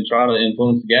 and then try to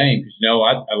influence the game. Because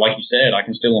I like you said, I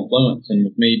can still influence, and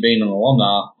with me being an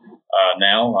alumni.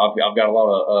 Now I've got a lot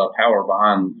of power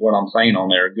behind what I'm saying on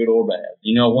there, good or bad.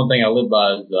 One thing I live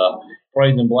by is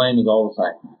praise and blame is all the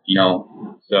same.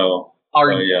 So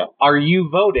yeah. Are you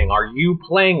voting? Are you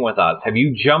playing with us? Have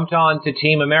you jumped on to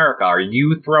Team America? Are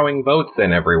you throwing votes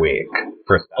in every week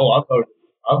for stuff? Oh, I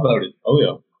voted. Oh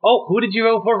yeah. Oh, who did you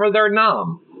vote for their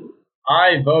nom?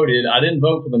 I voted. I didn't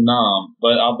vote for the nom,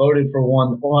 but I voted for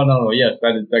one. Oh no, yes,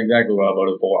 that is exactly what I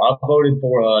voted for. I voted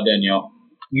for Danielle.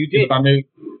 You did? I knew.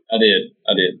 I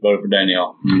did. Voted for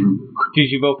Danielle. Mm-hmm.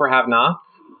 Did you vote for Have Nots?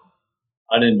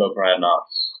 I didn't vote for Have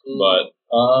Nots, but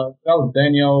that was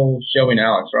Danielle, Shelby, and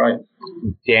Alex, right?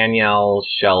 Danielle,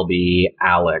 Shelby,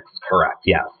 Alex, correct.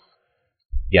 Yes.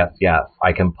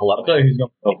 I can pull up. I'll tell you who's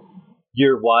going to be.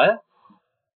 You're what?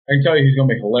 I can tell you who's going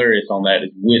to be hilarious on that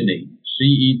is Whitney. She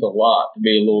eats a lot to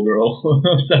be a little girl.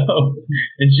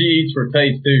 And she eats for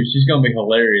taste too. She's going to be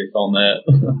hilarious on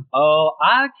that. Oh,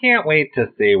 I can't wait to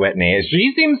see Whitney.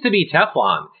 She seems to be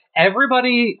Teflon.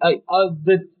 Everybody,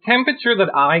 the temperature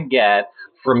that I get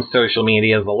from social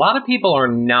media is a lot of people are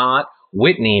not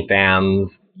Whitney fans,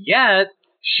 yet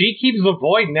she keeps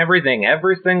avoiding everything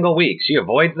every single week. She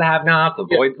avoids the have-nots,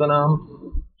 avoids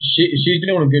them. She's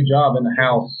doing a good job in the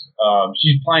house.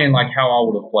 She's playing like how I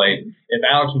would have played. If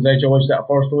Alex was HOH that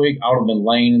first week, I would have been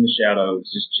laying in the shadows,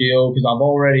 just chill, because I've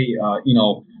already, I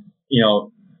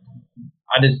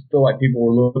just feel like people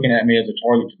were looking at me as a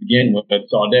target to begin with,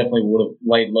 so I definitely would have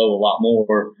laid low a lot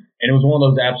more. And it was one of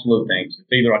those absolute things.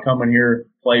 It's either I come in here,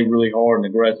 play really hard and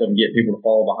aggressive and get people to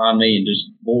fall behind me and just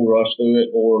bull rush through it,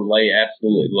 or lay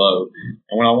absolutely low.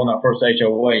 And when I won that first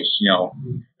HOH,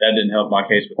 that didn't help my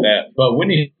case with that. But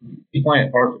Whitney's playing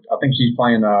it perfect. I think she's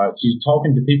playing, she's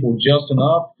talking to people just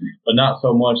enough, but not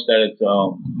so much that it's,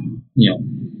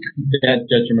 that's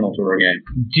detrimental to her game.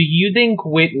 Do you think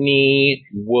Whitney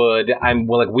would,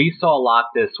 we saw a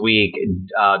lot this week,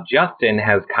 Justin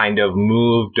has kind of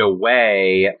moved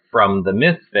away from the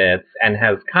Misfits and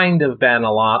has kind of been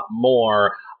a lot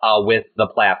more with the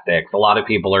plastics. A lot of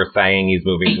people are saying he's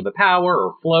moving to the power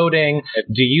or floating.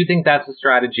 Do you think that's a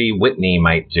strategy Whitney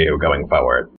might do going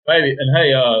forward? Maybe. And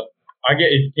hey,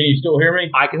 can you still hear me?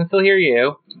 I can still hear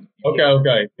you.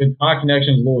 Okay. My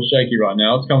connection's a little shaky right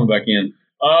now. It's coming back in.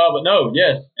 But no,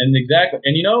 yes, and exactly.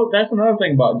 And that's another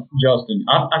thing about Justin.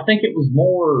 I think it was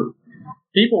more,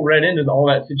 people read into all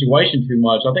that situation too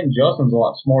much. I think Justin's a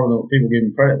lot smarter than what people give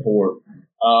him credit for.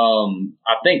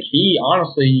 I think he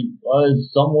honestly was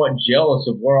somewhat jealous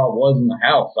of where I was in the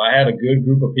house. I had a good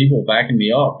group of people backing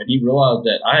me up, and he realized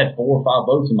that I had 4 or 5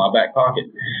 votes in my back pocket.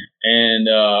 And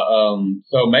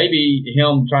so maybe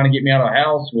him trying to get me out of the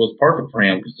house was perfect for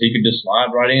him, because he could just slide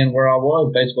right in where I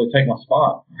was, basically take my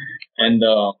spot. And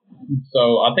so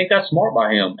I think that's smart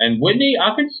by him. And Whitney,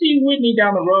 I could see Whitney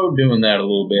down the road doing that a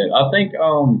little bit. I think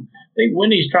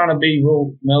Whitney's trying to be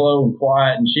real mellow and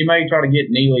quiet, and she may try to get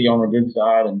Neely on her good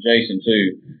side and Jason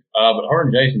too. But her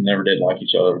and Jason never did like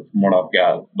each other, from what I've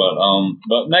got.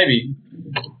 But maybe.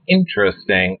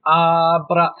 Interesting.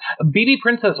 But BB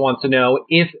Princess wants to know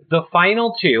if the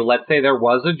final 2, let's say there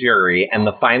was a jury, and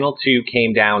the final 2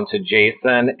 came down to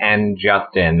Jason and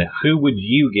Justin, who would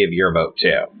you give your vote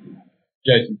to?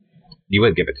 Jason. You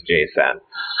would give it to Jason.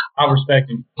 I respect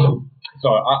him. So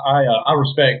I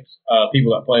respect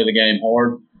people that play the game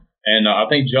hard. And I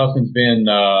think Justin's been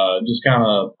just kind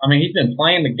of, he's been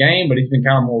playing the game, but he's been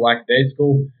kind of more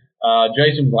lackadaisical.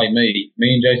 Jason was like me.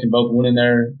 Me and Jason both went in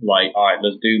there like, all right,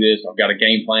 let's do this. I've got a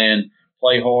game plan.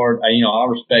 Play hard. I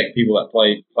respect people that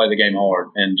play the game hard,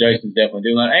 and Jason's definitely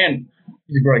doing that. And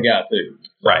he's a great guy too.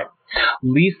 So. Right.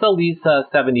 Lisa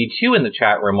 72 in the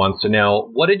chat room wants to know,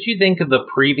 what did you think of the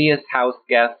previous house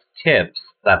guest tips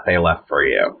that they left for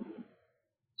you?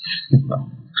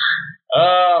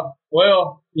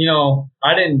 Well,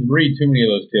 I didn't read too many of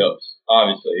those tips,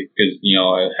 obviously, because,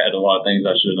 I had a lot of things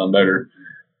I should have done better.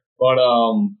 But,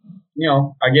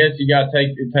 I guess you got to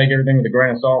take everything with a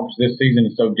grain of salt because this season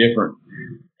is so different.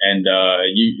 And,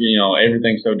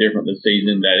 everything's so different this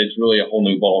season that it's really a whole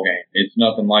new ball game. It's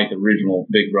nothing like the original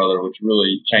Big Brother, which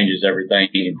really changes everything.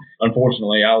 And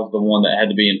unfortunately, I was the one that had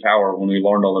to be in power when we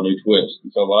learned all the new twists.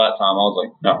 And so by that time, I was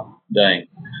like, no, dang.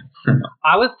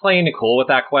 I was playing it cool with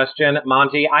that question,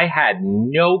 Monte. I had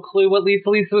no clue what Lisa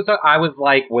was talking. I was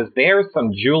like, was there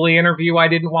some Julie interview I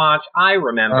didn't watch? I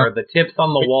remember the tips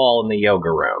on the wall in the yoga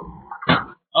room.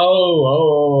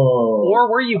 Oh. Or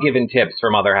were you given tips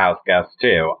from other house guests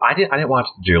too? I didn't watch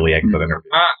the Julie exit interview.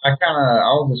 I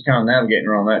was just kind of navigating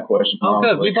around that question. Oh,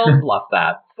 good. We both loved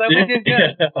that. So we did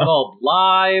good. Well,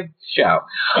 live show.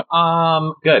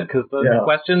 Good, because the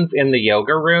questions in the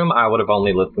yoga room, I would have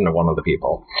only listened to one of the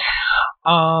people.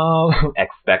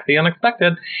 Expect the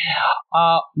unexpected.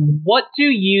 What do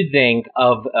you think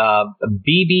of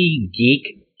BB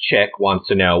Geek Chick wants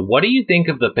to know, what do you think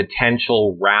of the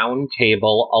potential round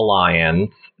table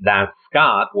alliance that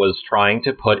Scott was trying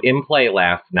to put in play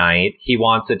last night? He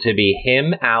wants it to be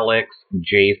him, Alex,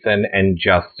 Jason, and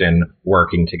Justin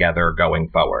working together going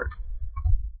forward.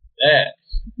 That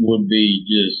would be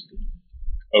just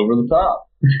over the top.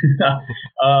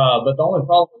 But the only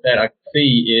problem with that I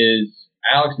see is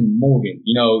Alex and Morgan.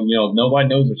 Nobody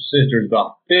knows their sisters,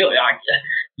 but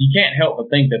you can't help but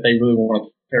think that they really want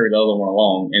to carry the other one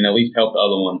along and at least help the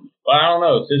other one. But I don't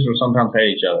know. Sisters sometimes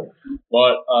hate each other.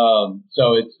 But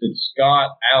so it's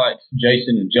Scott, Alex,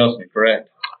 Jason, and Justin,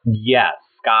 correct? Yes,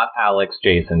 Scott, Alex,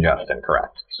 Jason, Justin,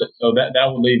 correct. So that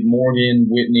would leave Morgan,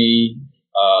 Whitney,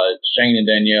 Shane and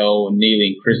Danielle, and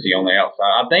Neely and Chrissy on the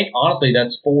outside. I think honestly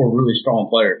that's 4 really strong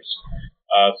players.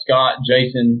 Scott,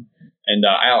 Jason, and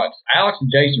Alex. Alex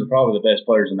and Jason are probably the best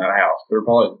players in that house. They're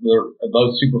both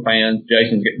super fans.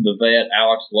 Jason's the vet.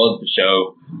 Alex loves the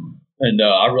show. And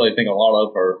I really think a lot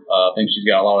of her. I think she's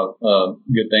got a lot of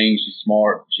good things. She's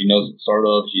smart. She knows what to start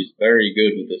of. She's very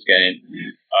good with this game.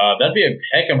 That'd be a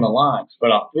heck of an alliance.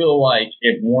 But I feel like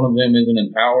if one of them isn't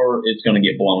in power, it's going to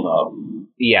get blown up.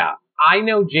 Yeah. I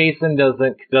know Jason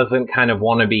doesn't kind of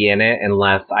want to be in it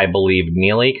unless I believe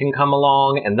Neely can come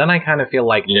along, and then I kind of feel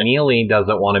like Neely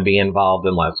doesn't want to be involved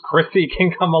unless Chrissy can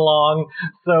come along.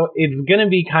 So it's going to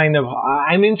be kind of,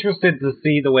 I'm interested to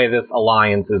see the way this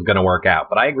alliance is going to work out.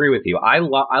 But I agree with you. I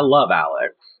love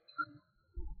Alex.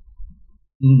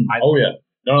 Oh yeah,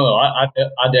 no, I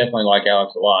definitely like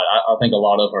Alex a lot. I think a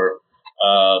lot of her.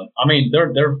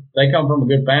 They come from a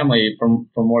good family from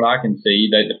what I can see.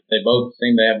 They both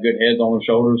seem to have good heads on their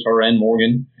shoulders, her and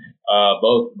Morgan.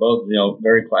 Both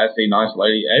very classy, nice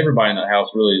lady. Everybody in that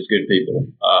house really is good people.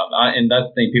 And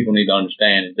that's the thing people need to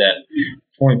understand is that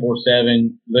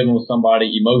 24/7 living with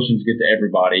somebody, emotions get to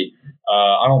everybody.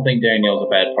 I don't think Danielle's a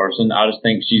bad person. I just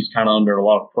think she's kind of under a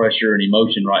lot of pressure and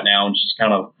emotion right now, and she's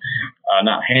kind of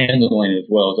not handling it as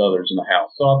well as others in the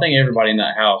house. So I think everybody in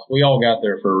that house, we all got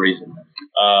there for a reason.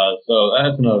 So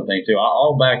that's another thing too.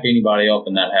 I'll back anybody up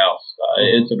in that house.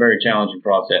 It's a very challenging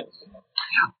process.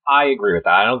 I agree with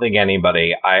that. I don't think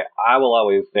anybody, I will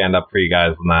always stand up for you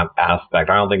guys in that aspect.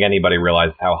 I don't think anybody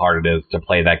realizes how hard it is to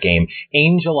play that game.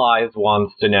 Angel Eyes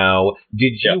wants to know,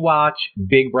 did you watch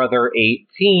Big Brother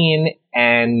 18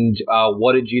 and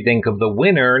what did you think of the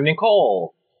winner,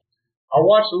 Nicole? I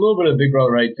watched a little bit of Big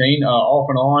Brother 18, off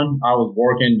and on. I was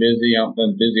working, busy. I've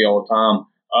been busy all the time.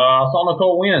 I saw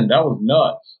Nicole win. That was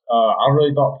nuts. I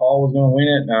really thought Paul was going to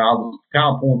win it, and I was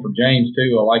kind of pulling for James,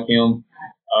 too. I like him.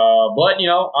 But,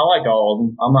 I like all of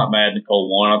them. I'm not mad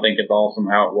Nicole won. I think it's awesome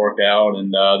how it worked out.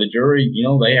 And the jury,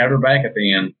 they had her back at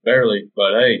the end. Barely.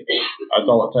 But, hey,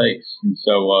 that's all it takes. And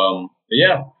so,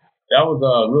 that was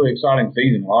a really exciting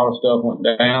season. A lot of stuff went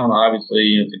down.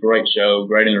 Obviously, it's a great show,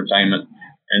 great entertainment.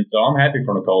 And so I'm happy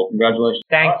for Nicole. Congratulations.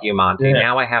 Thank you, Monte. Yeah.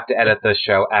 Now I have to edit this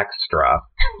show extra.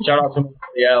 Shout out to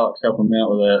Alex helping me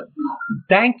out with that.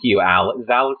 Thank you, Alex. Does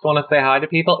Alex want to say hi to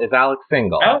people? Is Alex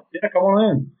single? Alex, yeah, come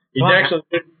on in.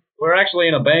 We're actually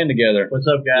in a band together. What's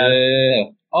up, guys?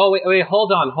 Yeah. Oh, wait,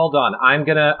 hold on. I'm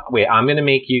gonna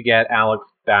make you get Alex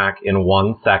back in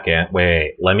 1 second.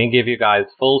 Wait, let me give you guys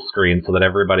full screen so that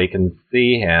everybody can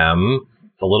see him.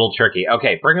 It's a little tricky.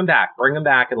 Okay, bring him back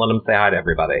and let him say hi to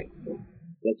everybody.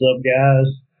 What's up, guys?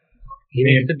 He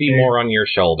needs to be more on your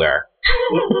shoulder.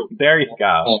 There you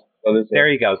go. There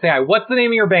you go. Say hi. What's the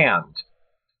name of your band?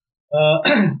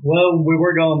 Well, we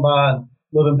were going by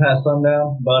Living Past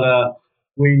Sundown, but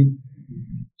we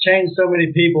changed so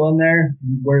many people in there.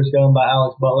 We're just going by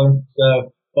Alex Butler.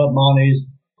 So, but Monte's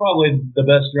probably the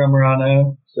best drummer I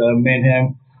know. So me and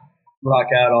him rock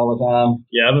out all the time.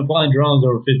 Yeah, I've been playing drums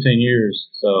over 15 years,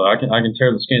 so I can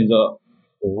tear the skins up.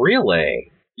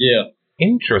 Really? Yeah.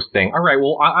 Interesting. All right.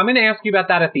 Well, I'm going to ask you about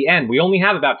that at the end. We only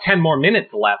have about 10 more minutes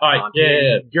left. All right.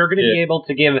 Yeah. You're going to be able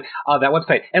to give that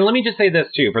website. And let me just say this,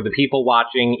 too, for the people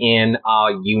watching in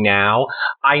YouNow.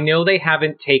 I know they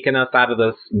haven't taken us out of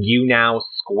this YouNow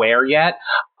square yet.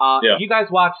 If you guys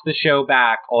watch the show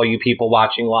back, all you people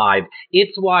watching live,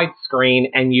 it's widescreen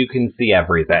and you can see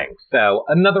everything. So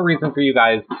another reason for you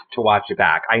guys to watch it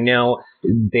back. I know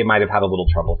they might have had a little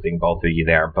trouble seeing both of you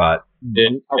there, but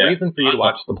reason for you to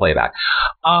watch the playback.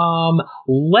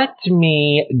 Let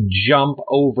me jump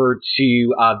over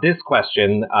to this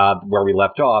question where we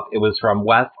left off. It was from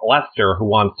Wes Lester, who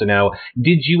wants to know,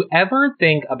 did you ever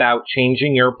think about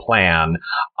changing your plan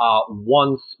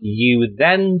once you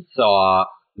then saw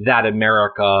that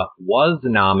America was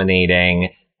nominating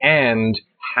and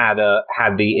had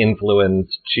the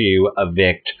influence to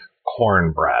evict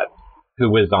Cornbread,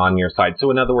 who was on your side? So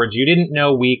in other words, you didn't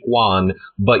know week 1,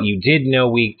 but you did know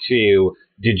week 2.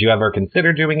 Did you ever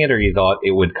consider doing it, or you thought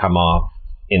it would come off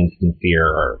insincere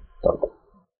or something?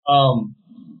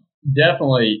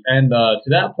 Definitely. And to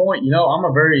that point, I'm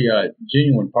a very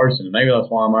genuine person. Maybe that's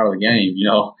why I'm out of the game.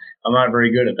 I'm not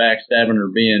very good at backstabbing or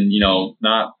being,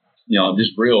 not,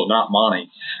 just real, not Monte.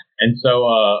 And so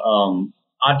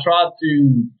I tried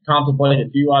to contemplate a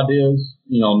few ideas,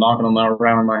 knocking them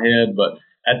around in my head. But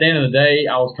at the end of the day,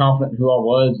 I was confident in who I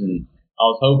was, and I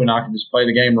was hoping I could just play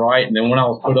the game right. And then when I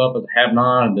was put up as a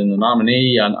have-not and then the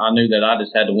nominee, I knew that I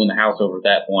just had to win the house over at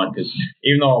that point. Because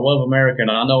even though I love America and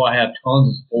I know I have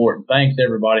tons of support, and thanks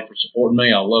everybody for supporting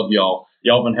me. I love y'all.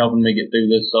 Y'all been helping me get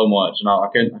through this so much, and I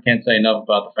can't say enough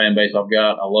about the fan base I've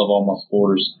got. I love all my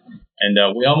supporters, and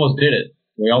we almost did it.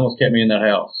 We almost kept me in that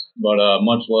house, but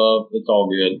much love. It's all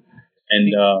good.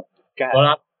 And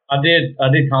but I did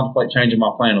contemplate changing my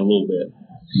plan a little bit.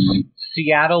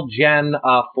 Seattle Gen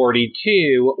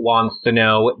 42 wants to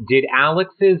know, did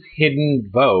Alex's hidden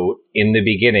vote in the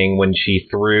beginning when she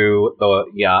threw the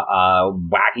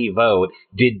wacky vote,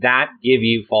 did that give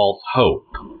you false hope?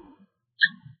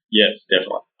 Yes,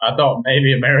 definitely. I thought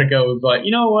maybe America was like,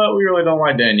 you know what, we really don't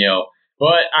like Danielle.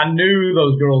 But I knew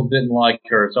those girls didn't like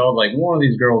her, so I was like, one of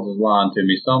these girls is lying to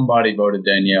me. Somebody voted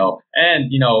Danielle.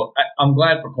 And, I'm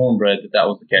glad for Cornbread that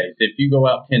was the case. If you go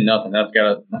out 10-0, that's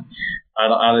got to...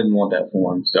 I didn't want that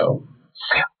for him, so.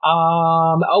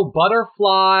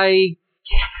 Butterfly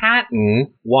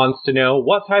Catton wants to know,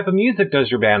 what type of music does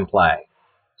your band play?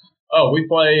 Oh, we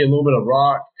play a little bit of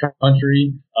rock,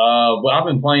 country. Well, I've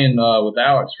been playing with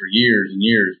Alex for years and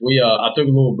years. I took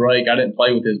a little break. I didn't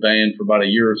play with his band for about a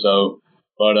year or so,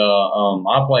 but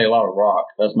I play a lot of rock.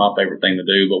 That's my favorite thing to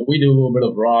do. But we do a little bit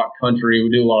of rock, country. We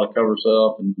do a lot of cover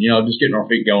stuff, and just getting our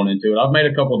feet going into it. I've made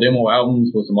a couple of demo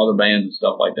albums with some other bands and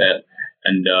stuff like that.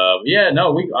 And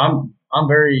I'm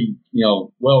very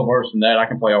well versed in that. I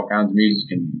can play all kinds of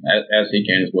music, and as he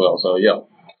can as well. So yeah.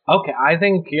 Okay, I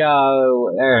think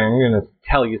I'm going to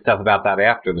tell you stuff about that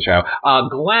after the show.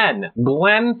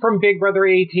 Glenn from Big Brother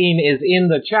 18 is in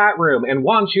the chat room and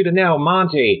wants you to know,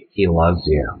 Monte, he loves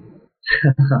you.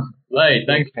 Hey,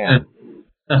 thanks, man.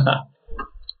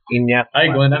 Hey,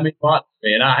 Glenn, that means a lot to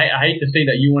me. And I hate to see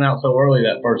that you went out so early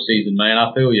that first season, man.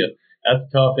 I feel you. That's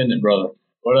tough, isn't it, brother?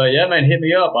 But, yeah, man, hit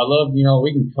me up. I love,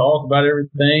 we can talk about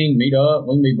everything, meet up,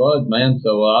 we can be buds, man.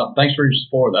 So thanks for your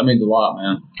support. That means a lot,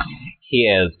 man. He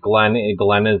is. Glenn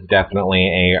is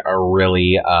definitely a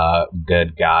really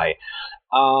good guy.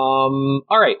 All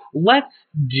right, let's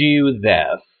do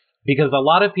this, because a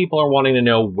lot of people are wanting to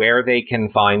know where they can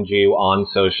find you on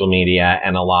social media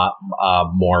and a lot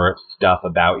more stuff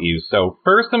about you. So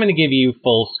first, I'm going to give you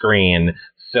full screen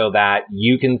so that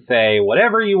you can say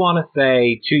whatever you want to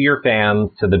say to your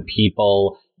fans, to the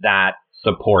people that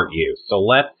support you. So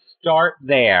let's start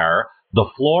there. The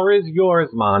floor is yours,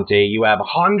 Monte. You have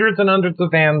hundreds and hundreds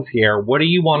of fans here. What do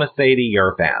you want to say to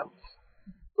your fans?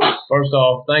 First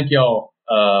off, thank y'all.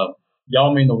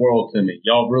 Y'all mean the world to me.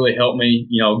 Y'all really helped me.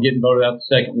 Getting voted out the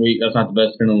second week, that's not the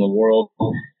best feeling in the world.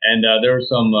 And there were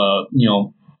some,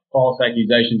 false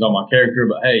accusations on my character,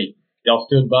 but hey, y'all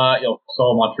stood by it. Y'all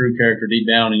saw my true character deep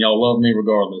down, and y'all love me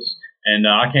regardless. And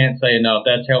I can't say enough.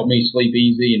 That's helped me sleep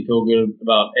easy and feel good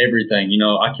about everything.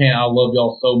 I love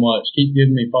y'all so much. Keep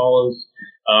giving me follows.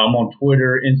 I'm on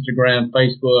Twitter, Instagram,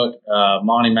 Facebook,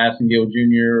 Monte Massongill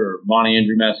Jr. or Monte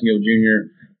Andrew Massongill Jr.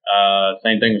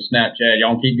 Same thing with Snapchat.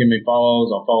 Y'all keep giving me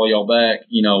follows. I'll follow y'all back.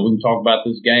 We can talk about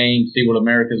this game, see what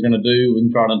America's going to do. We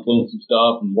can try to influence some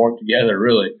stuff and work together,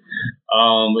 really.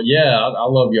 But yeah, I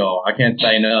love y'all. I can't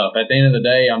say enough. At the end of the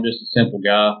day, I'm just a simple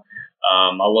guy.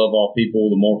 I love all people.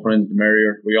 The more friends, the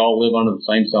merrier. We all live under the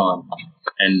same sun.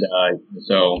 And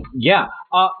so. Yeah.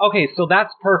 Okay, so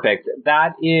that's perfect.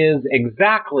 That is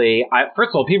exactly. First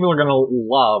of all, people are going to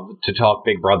love to talk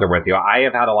Big Brother with you. I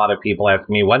have had a lot of people ask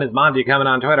me, when is Monte coming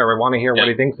on Twitter? We want to hear what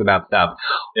he thinks about stuff.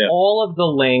 Yeah. All of the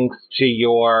links to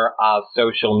your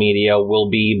social media will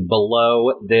be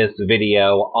below this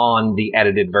video on the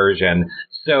edited version.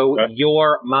 So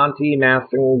your Monte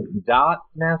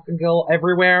Massongill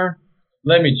everywhere?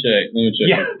 Let me check.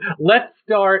 Yeah, let's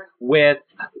start with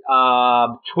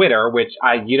Twitter, which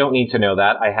you don't need to know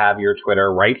that. I have your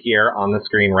Twitter right here on the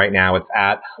screen right now. It's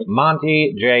at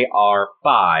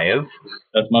MonteJR5.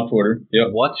 That's my Twitter.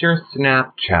 Yep. What's your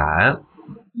Snapchat?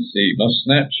 Let's see. My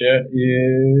Snapchat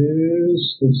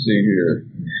is, let's see here.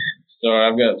 Sorry,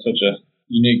 I've got such a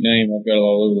unique name. I've got it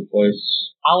all over the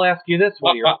place. I'll ask you this.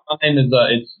 My name is,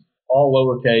 it's all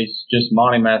lowercase, just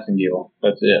Monte Massongill.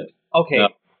 That's it. Okay.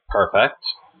 Perfect.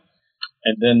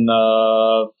 And then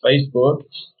Facebook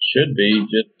should be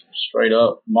just straight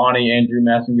up Monte Andrew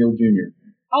Massongill Jr.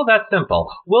 Oh, that's simple.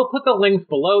 We'll put the links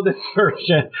below this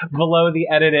version, below the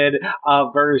edited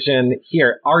version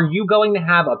here. Are you going to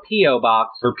have a P.O.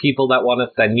 box for people that want to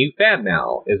send you fan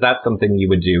mail? Is that something you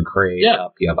would do, create a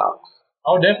P.O. box?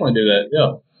 I would definitely do that,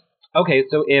 yeah. Okay,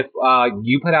 so if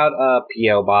you put out a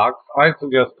P.O. box, I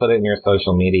suggest put it in your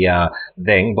social media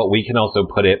thing, but we can also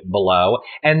put it below.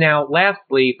 And now,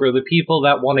 lastly, for the people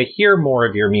that want to hear more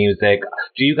of your music,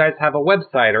 do you guys have a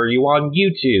website? Are you on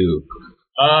YouTube?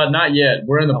 Not yet.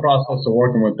 We're in the process of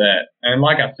working with that. And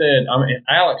like I said,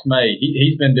 Alex May,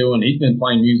 he's been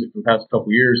playing music for the past couple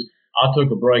of years. I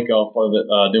took a break off of it,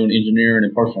 doing engineering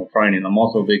and personal training. I'm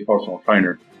also a big personal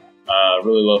trainer.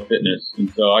 Really love fitness,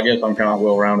 and so I guess I'm kind of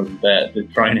well-rounded with that, the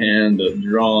training, the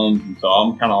drums, and so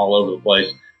I'm kind of all over the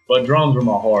place. But drums are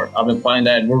my heart. I've been playing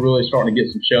that, and we're really starting to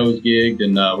get some shows gigged,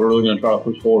 and we're really going to try to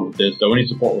push forward with this. So any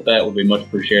support with that will be much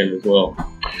appreciated as well.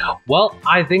 Well,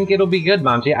 I think it'll be good,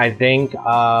 Monte. I think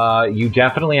you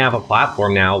definitely have a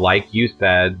platform now, like you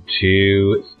said,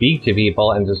 to speak to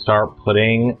people and to start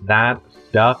putting that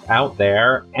stuff out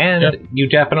there. And you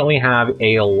definitely have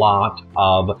a lot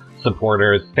of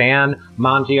supporters. Fan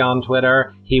Monte on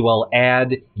Twitter. He will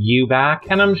add you back,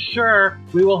 and I'm sure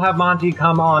we will have Monte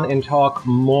come on and talk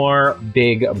more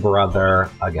Big Brother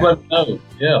again.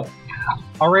 Yeah.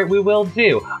 All right, we will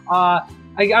do. I'm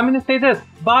going to say this.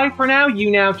 Bye for now,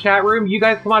 YouNow chat room. You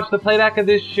guys can watch the playback of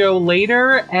this show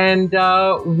later, and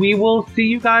we will see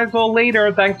you guys all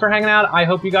later. Thanks for hanging out. I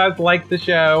hope you guys like the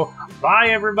show. Bye,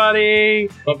 everybody.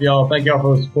 Love y'all. Thank y'all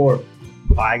for the support.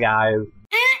 Bye, guys.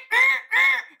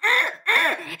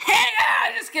 Hey,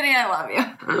 just kidding. I love you.